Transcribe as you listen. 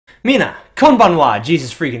Mina, konbanwa,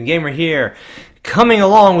 JesusFreakinGamer here, coming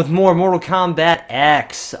along with more Mortal Kombat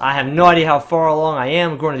X. I have no idea how far along I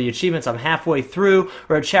am. According to the achievements, I'm halfway through.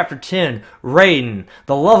 We're at Chapter 10, Raiden,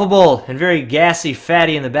 the lovable and very gassy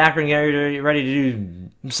fatty in the background, getting ready to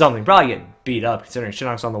do something. Probably get beat up, considering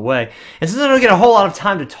Shinnok's on the way. And since I don't get a whole lot of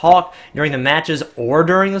time to talk during the matches or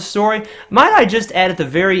during the story, might I just add at the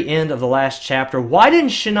very end of the last chapter, why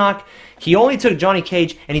didn't Shinnok... He only took Johnny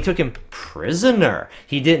Cage, and he took him prisoner.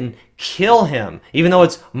 He didn't kill him, even though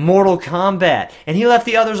it's Mortal Kombat. And he left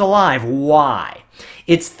the others alive. Why?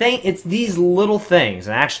 It's these little things.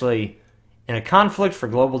 And actually, in a conflict for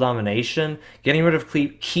global domination, getting rid of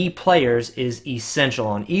key players is essential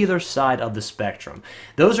on either side of the spectrum.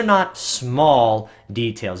 Those are not small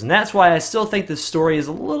details. And that's why I still think this story is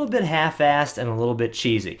a little bit half-assed and a little bit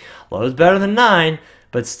cheesy. Load's better than 9,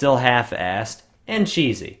 but still half-assed and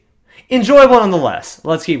cheesy. Enjoyable nonetheless.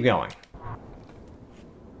 Let's keep going.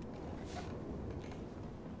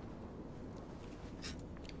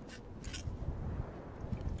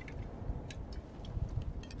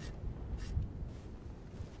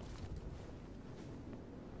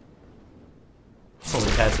 Well,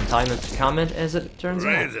 we've had some time to comment as it turns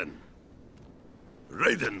out.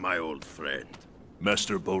 Raiden, my old friend.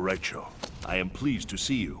 Master Borecho, I am pleased to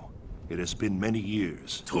see you. It has been many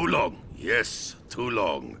years. Too long. Yes, too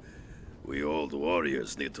long. We old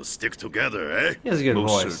warriors need to stick together, eh? He has a good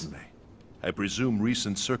Most voice. certainly. I presume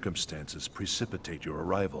recent circumstances precipitate your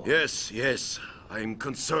arrival. Yes. I'm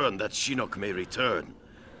concerned that Shinnok may return.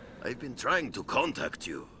 I've been trying to contact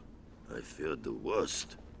you. I feared the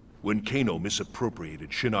worst. When Kano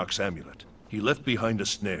misappropriated Shinnok's amulet, he left behind a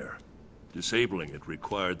snare. Disabling it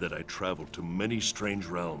required that I travel to many strange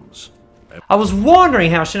realms. I was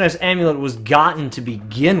wondering how Shinnok's amulet was gotten to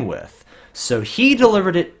begin with. So he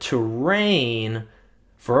delivered it to Rain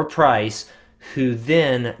for a price, who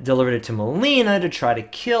then delivered it to Melina to try to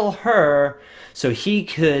kill her, so he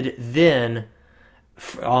could then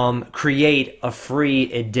create a free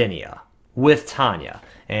Edenia with Tanya.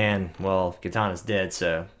 And, well, Katana's dead,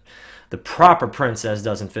 so the proper princess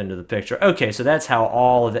doesn't fit into the picture. Okay, so that's how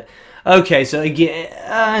all of it... Okay, so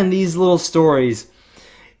again, in these little stories...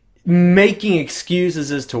 making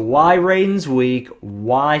excuses as to why Raiden's weak,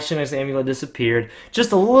 why Shinnok's amulet disappeared,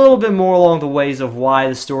 just a little bit more along the ways of why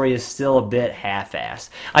the story is still a bit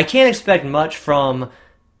half-assed. I can't expect much from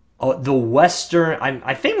the Western...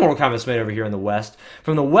 I think Mortal Kombat's made over here in the West.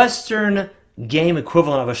 From the Western game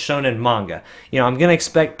equivalent of a shonen manga. You know, I'm going to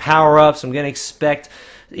expect power-ups, I'm going to expect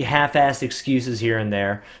half-assed excuses here and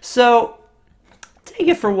there. So, take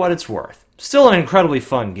it for what it's worth. Still an incredibly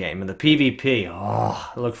fun game, and the PvP,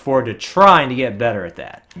 I look forward to trying to get better at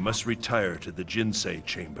that. I must retire to the Jinsei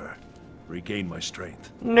chamber. Regain my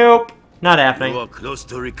strength. Nope, not happening. You are close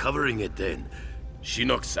to recovering it then.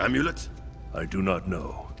 Shinnok's amulet? I do not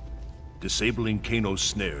know. Disabling Kano's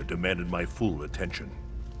snare demanded my full attention.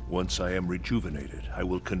 Once I am rejuvenated, I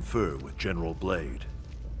will confer with General Blade.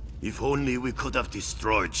 If only we could have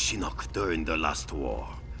destroyed Shinnok during the last war.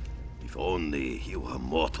 If only he were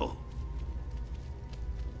mortal.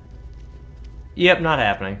 Yep, not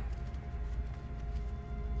happening.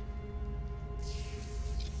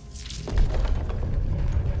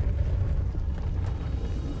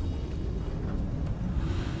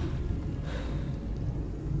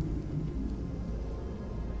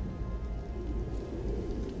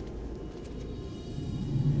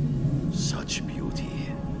 Such beauty,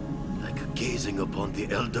 like gazing upon the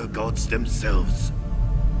elder gods themselves.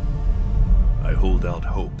 I hold out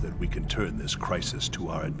hope that we can turn this crisis to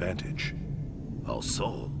our advantage. How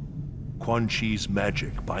so? Quan Chi's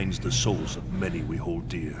magic binds the souls of many we hold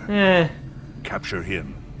dear. Capture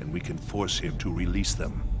him, and we can force him to release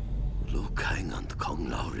them. Liu Kang and Kung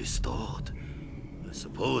Lao restored. I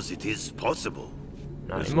suppose it is possible.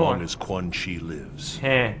 Not As anymore. long as Quan Chi lives.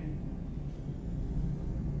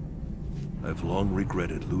 I've long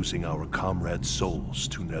regretted losing our comrades' souls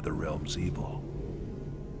to Netherrealm's evil.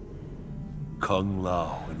 Kung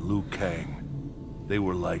Lao and Liu Kang, they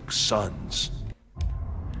were like sons.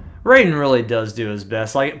 Raiden really does do his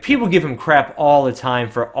best. Like, people give him crap all the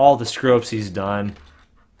time for all the screw-ups he's done.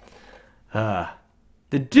 The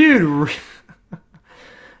dude...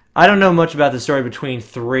 I don't know much about the story between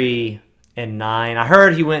 3 and 9. I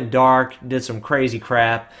heard he went dark, did some crazy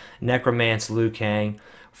crap, necromanced Liu Kang.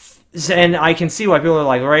 And I can see why people are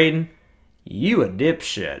like, Raiden, you a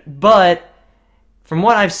dipshit. But, from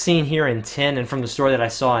what I've seen here in 10, and from the story that I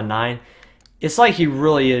saw in 9... it's like he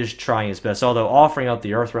really is trying his best, although offering up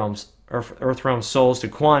the Earthrealm souls to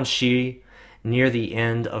Quan Chi near the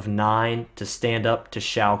end of 9 to stand up to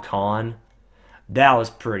Shao Kahn, that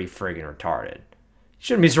was pretty friggin' retarded.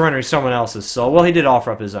 Shouldn't be surrendering someone else's soul. Well, he did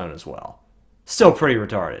offer up his own as well. Still pretty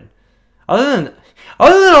retarded. Other than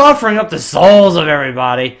offering up the souls of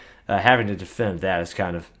everybody, having to defend that is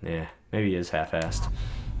kind of, maybe he is half-assed.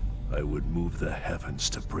 I would move the heavens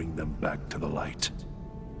to bring them back to the light.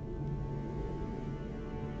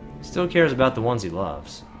 Still cares about the ones he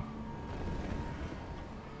loves.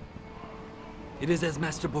 It is as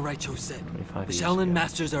Master Boraicho said. The years Shaolin ago.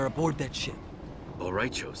 masters are aboard that ship.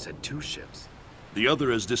 Boraicho said 2 ships. The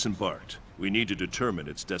other has disembarked. We need to determine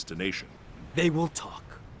its destination. They will talk.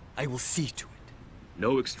 I will see to it.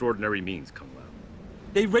 No extraordinary means, Kung Lao.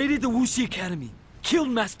 They raided the Wuxi Academy, killed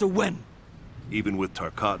Master Wen. Even with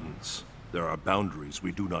Tarkatans, there are boundaries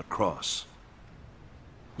we do not cross.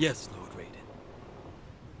 Yes, Lord Raiden.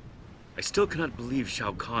 I still cannot believe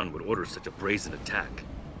Shao Kahn would order such a brazen attack.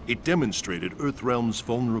 It demonstrated Earthrealm's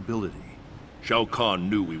vulnerability. Shao Kahn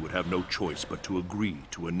knew we would have no choice but to agree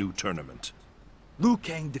to a new tournament. Liu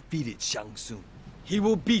Kang defeated Shang Tsung. He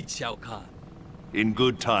will beat Shao Kahn. In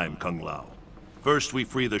good time, Kung Lao. First we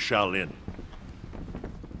free the Shaolin.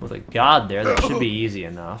 With a god there, that should be easy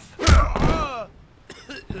enough.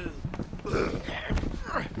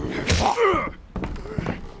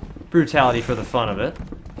 Brutality for the fun of it.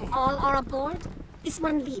 All are aboard? This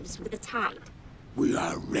one leaves with the tide. We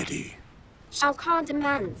are ready. Shao Kahn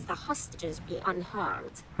demands the hostages be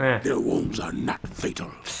unharmed. Their wounds are not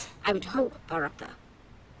fatal. I would hope, Baraka.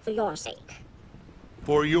 For your sake.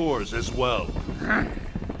 For yours as well.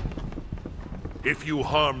 If you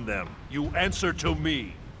harm them, you answer to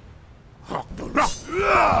me.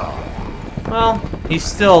 Well, he's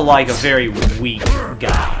still like a very weak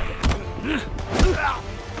god.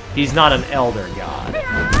 He's not an elder god.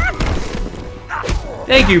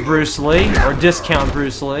 Thank you, Bruce Lee, or discount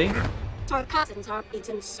Bruce Lee. Tarkatans are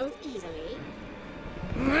beaten so easily.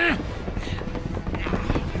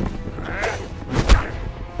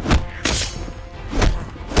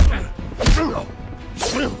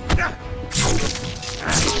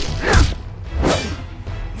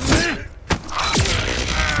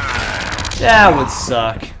 That would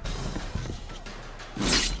suck.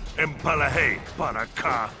 Empalahe,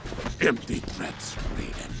 Baraka. Empty threats,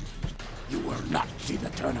 Raiden. You will not see the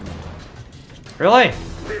tournament. Really?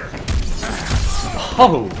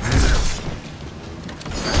 Oh.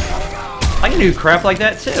 I can do crap like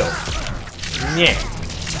that too. Yeah.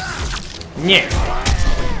 Yeah.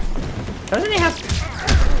 Doesn't he have...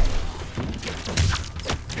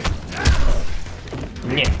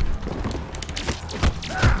 Yeah.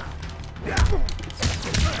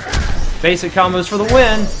 Basic combos for the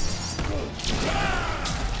win.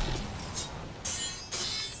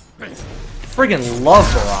 Friggin' love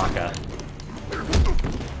Baraka.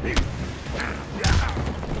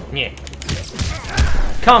 Yeah.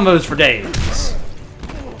 Combos for days.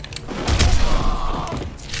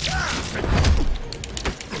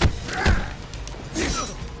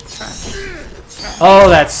 Oh,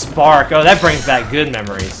 that spark. Oh, that brings back good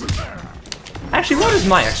memories. Actually, what is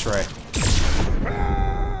my X-ray?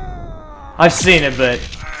 I've seen it, but...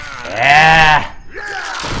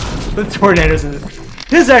 The tornadoes in it.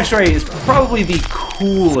 His X-ray is probably the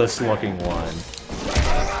coolest looking one.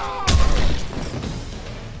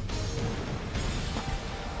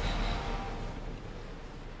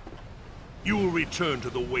 You will return to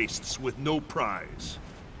the wastes with no prize.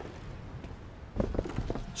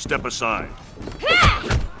 Step aside.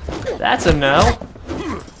 That's a no.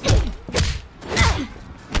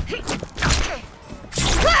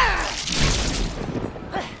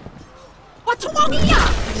 What's wrong here?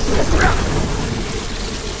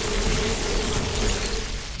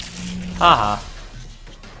 Haha.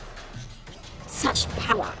 Such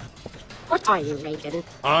power. What are you, Raiden?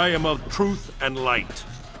 I am of truth and light.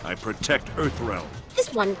 I protect Earthrealm.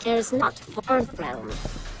 This one cares not for Earthrealm,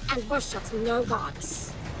 and worships no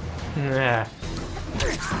gods. Yeah.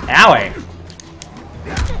 Owie.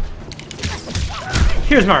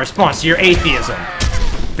 Here's my response to your atheism.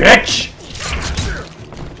 Bitch!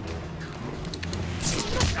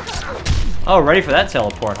 Oh, ready for that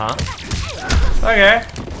teleport, huh? Okay.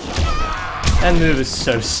 That move is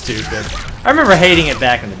so stupid. I remember hating it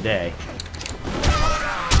back in the day.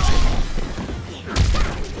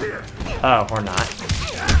 Oh, or not.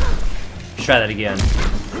 Let's try that again.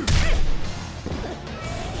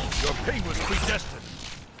 Your pain was predestined.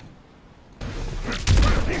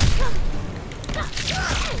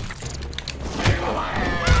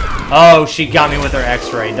 Oh, she got me with her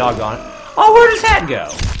X-ray. Doggone it. Oh, where does hat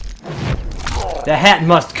go? The hat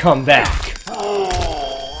must come back.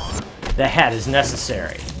 The hat is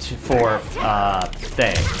necessary for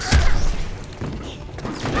things.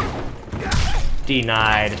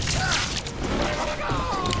 Denied.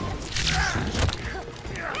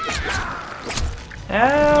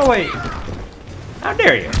 Oh, wait. How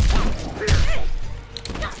dare you?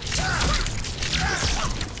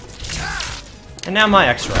 And now my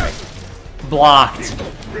X-ray. Blocked.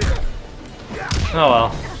 Oh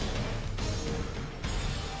well.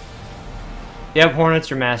 Yep, Hornets,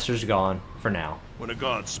 your master's gone. For now. When a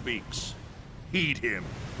god speaks, heed him.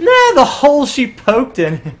 Nah, the hole she poked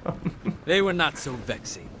in him. They were not so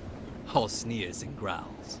vexing. All sneers and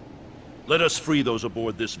growls. Let us free those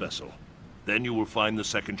aboard this vessel. Then you will find the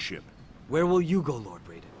second ship. Where will you go, Lord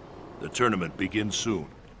Raiden? The tournament begins soon.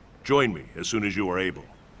 Join me as soon as you are able.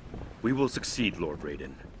 We will succeed, Lord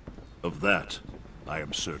Raiden. Of that, I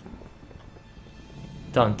am certain.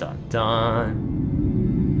 Dun dun dun.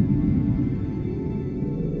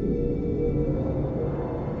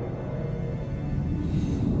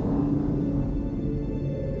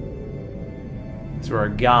 It's where a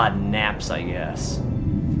god naps, I guess.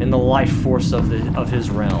 In the life force of his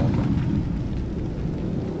realm.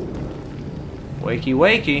 Wakey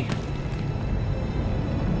wakey.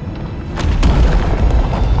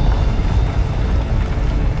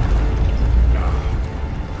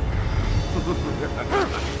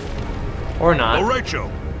 Or not. All right, Joe.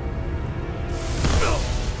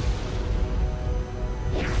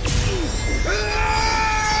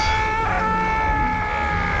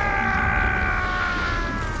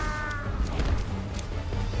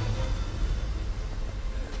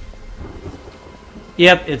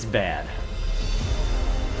 Yep, it's bad.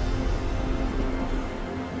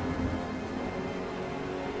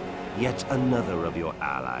 Yet another of your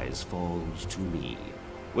allies falls to me.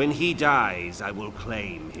 When he dies, I will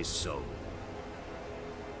claim his soul.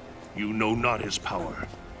 You know not his power.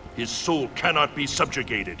 His soul cannot be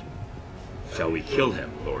subjugated. Shall we kill him,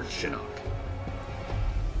 Lord Shinnok?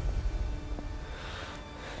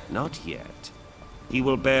 Not yet. He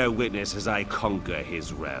will bear witness as I conquer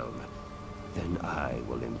his realm. Then I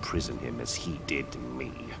will imprison him as he did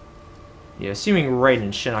me. Yeah, assuming Raiden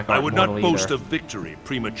and Shinnok aren't I would not mortal boast either. of victory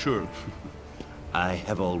prematurely. I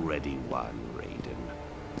have already won, Raiden.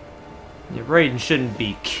 Yeah, Raiden shouldn't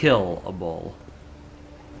be killable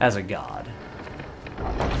as a god.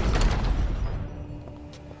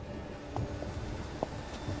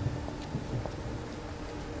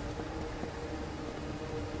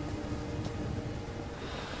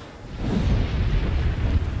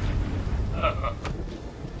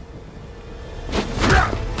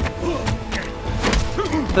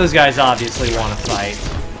 Those guys obviously want to fight.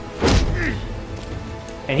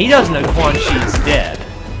 And he doesn't know Quan Chi's dead.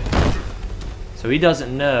 So he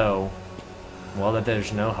doesn't know, well, that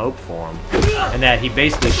there's no hope for him. And that he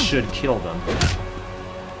basically should kill them.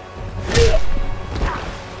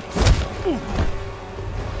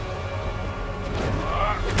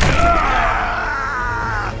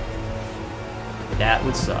 That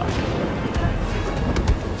would suck.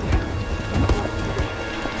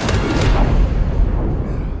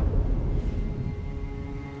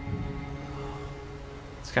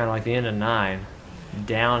 It's kind of like the end of 9.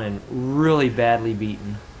 Down and really badly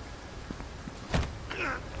beaten.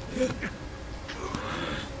 You're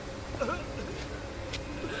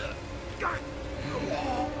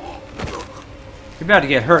about to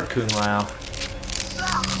get hurt, Kung Lao.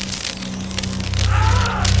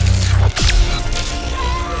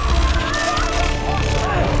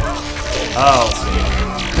 Oh.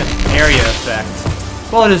 Area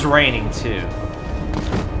effect. Well, it is raining, too.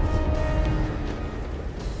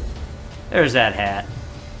 There's that hat.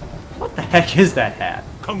 What the heck is that hat?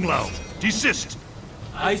 Kung Lao, desist!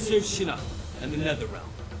 I serve Shinnok and the Netherrealm.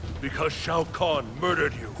 Because Shao Kahn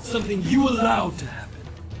murdered you. Something you allowed to happen.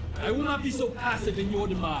 I will not be so passive in your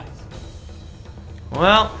demise.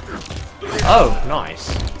 Well. Oh,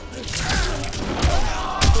 nice.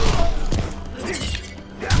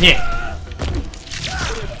 Yeah.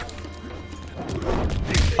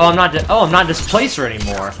 Oh, I'm not Displacer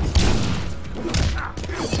anymore.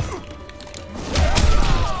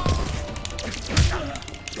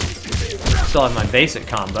 Still have my basic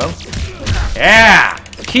combo. Yeah!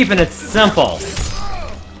 Keeping it simple.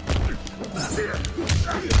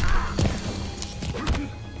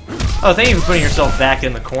 Oh, thank you for putting yourself back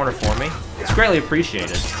in the corner for me. It's greatly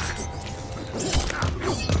appreciated.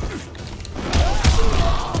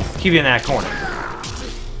 Keep you in that corner.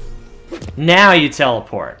 Now you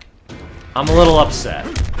teleport. I'm a little upset.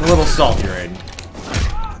 A little salty, Raiden.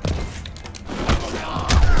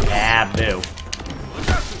 Ah, boo.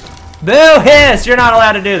 Boo hiss! You're not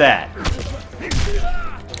allowed to do that.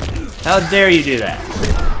 How dare you do that?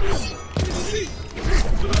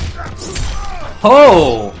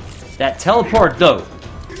 Oh! That teleport dope.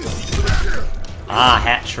 Ah,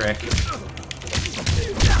 hat trick.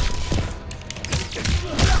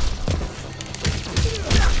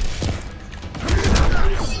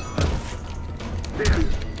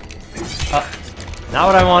 Not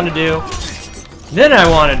what I wanted to do. Then I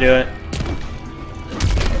want to do it.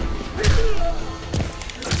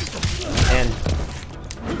 And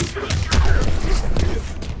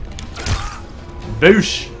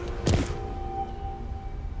boosh.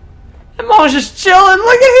 And Mom's just chilling.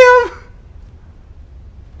 Look at him.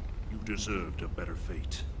 You deserved a better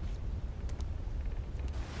fate.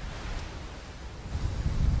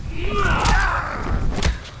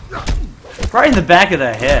 Right in the back of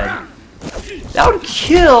the head. That would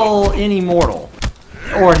kill any mortal.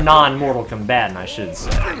 Or non-mortal combatant, I should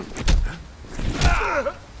say.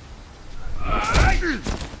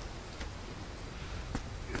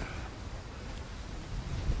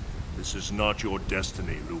 This is not your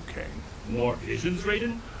destiny, Liu Kang. More visions,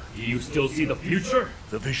 Raiden? Do you still see the future?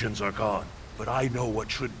 The visions are gone, but I know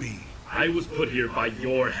what should be. I was put here by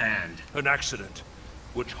your hand. An accident,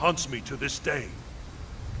 which haunts me to this day.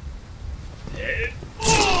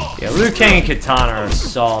 Yeah, Liu Kang and Katana are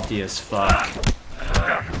salty as fuck.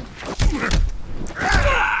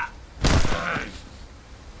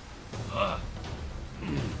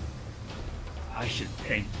 I should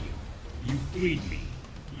thank you. You freed me.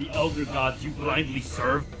 The Elder Gods you blindly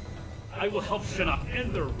serve. I will help Shinnok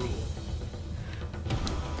end their rule.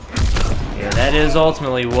 Yeah, that is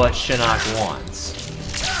ultimately what Shinnok wants.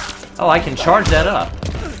 Oh, I can charge that up.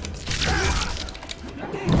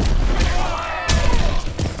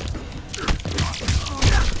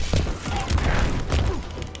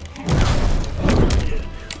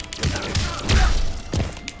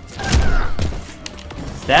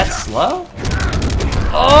 Is that slow?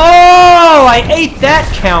 Oh, I ate that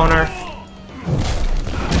counter.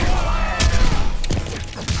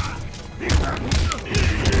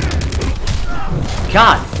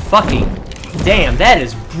 God fucking damn, that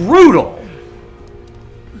is brutal.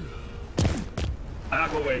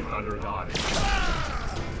 Back away, Thunder God.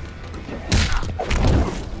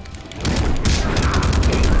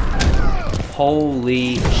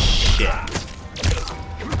 Holy shit.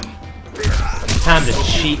 Time to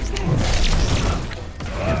cheat.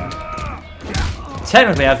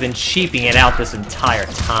 Technically, I've been cheaping it out this entire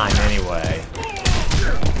time anyway.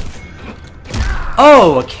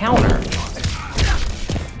 Oh, a counter.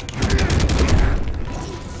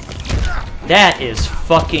 That is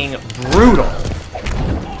fucking brutal.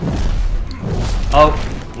 Oh,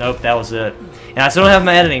 nope, that was it. And I still don't have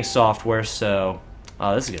my editing software, so...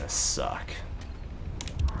 Oh, this is gonna suck.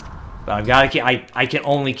 But I've gotta keep... I can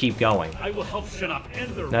only keep going. I will help Shinnok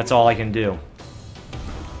end their That's all I can do.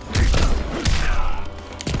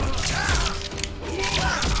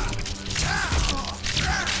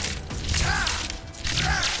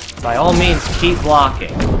 By all means, keep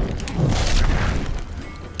blocking.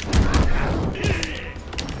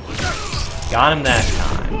 Got him that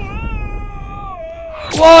time.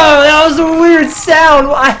 Whoa, that was a weird sound.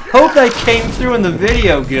 I hope that came through in the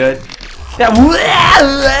video good. That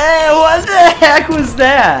what the heck was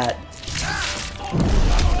that?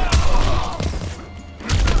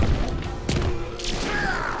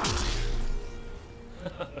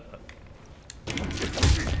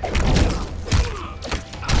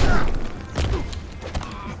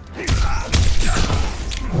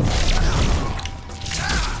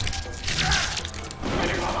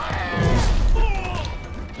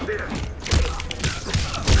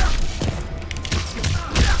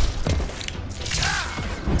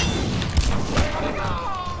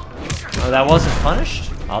 Oh, that wasn't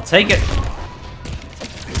punished? I'll take it.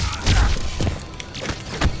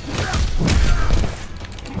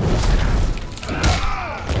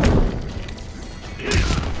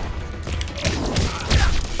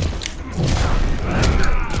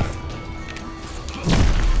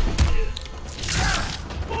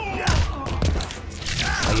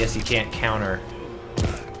 I guess you can't counter.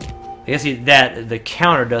 I guess the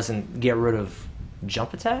counter doesn't get rid of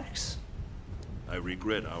jump attacks? I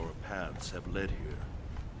regret our paths have led here.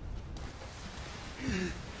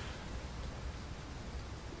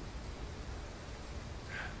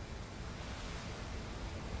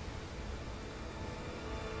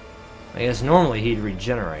 I guess normally he'd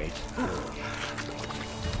regenerate.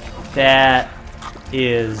 That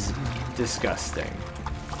is disgusting.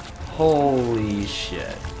 Holy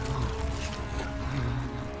shit.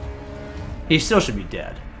 He still should be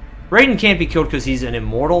dead. Raiden can't be killed because he's an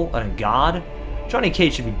immortal and a god. Johnny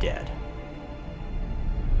Cage should be dead.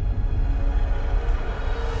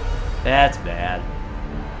 That's bad.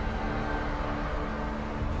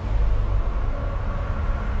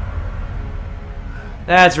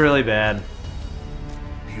 That's really bad.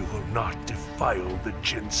 You will not defeat defile the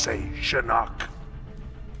Jinsei, Shinnok.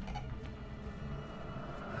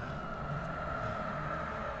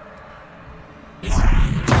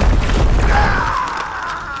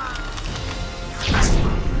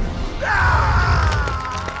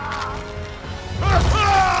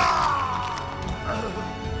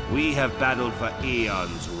 We have battled for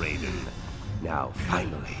eons, Raiden. Now,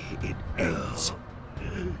 finally, it ends.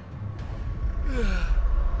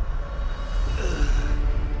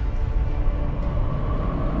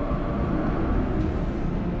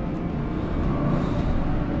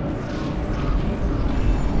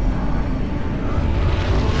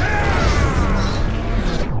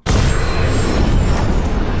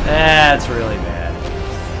 That's really bad.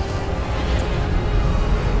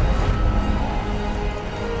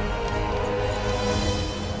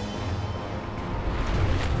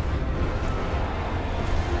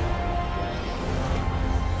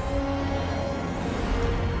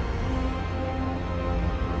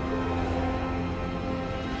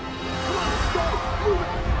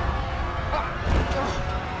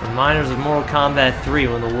 Reminders of Mortal Kombat 3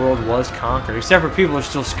 when the world was conquered. Except for people are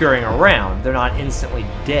still scurrying around. They're not instantly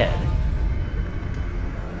dead.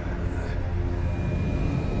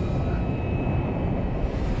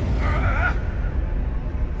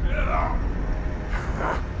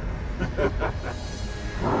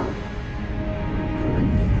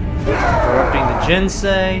 Corrupting the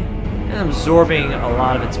Jinsei and absorbing a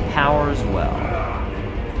lot of its power as well.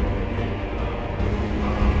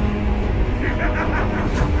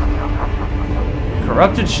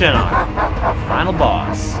 Corrupted Shinnok, final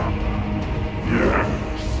boss.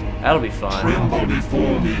 That'll be fun. Tremble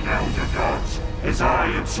before me, Elder Gods, as I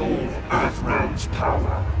absorb Earthrealm's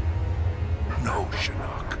power. No,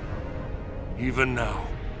 Shinnok. Even now,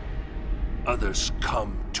 others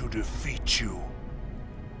come to defeat you.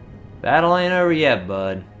 Battle ain't over yet,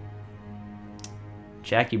 bud.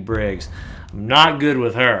 Jackie Briggs. I'm not good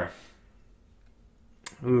with her.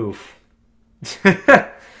 Oof.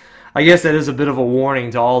 I guess that is a bit of a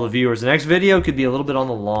warning to all the viewers. The next video could be a little bit on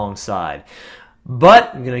the long side.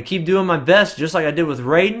 But I'm going to keep doing my best just like I did with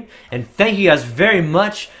Raiden. And thank you guys very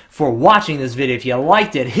much for watching this video. If you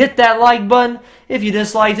liked it, hit that like button. If you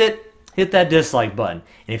disliked it, hit that dislike button.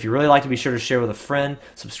 And if you really like to, be sure to share with a friend,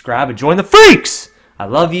 subscribe, and join the freaks! I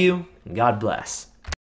love you, and God bless.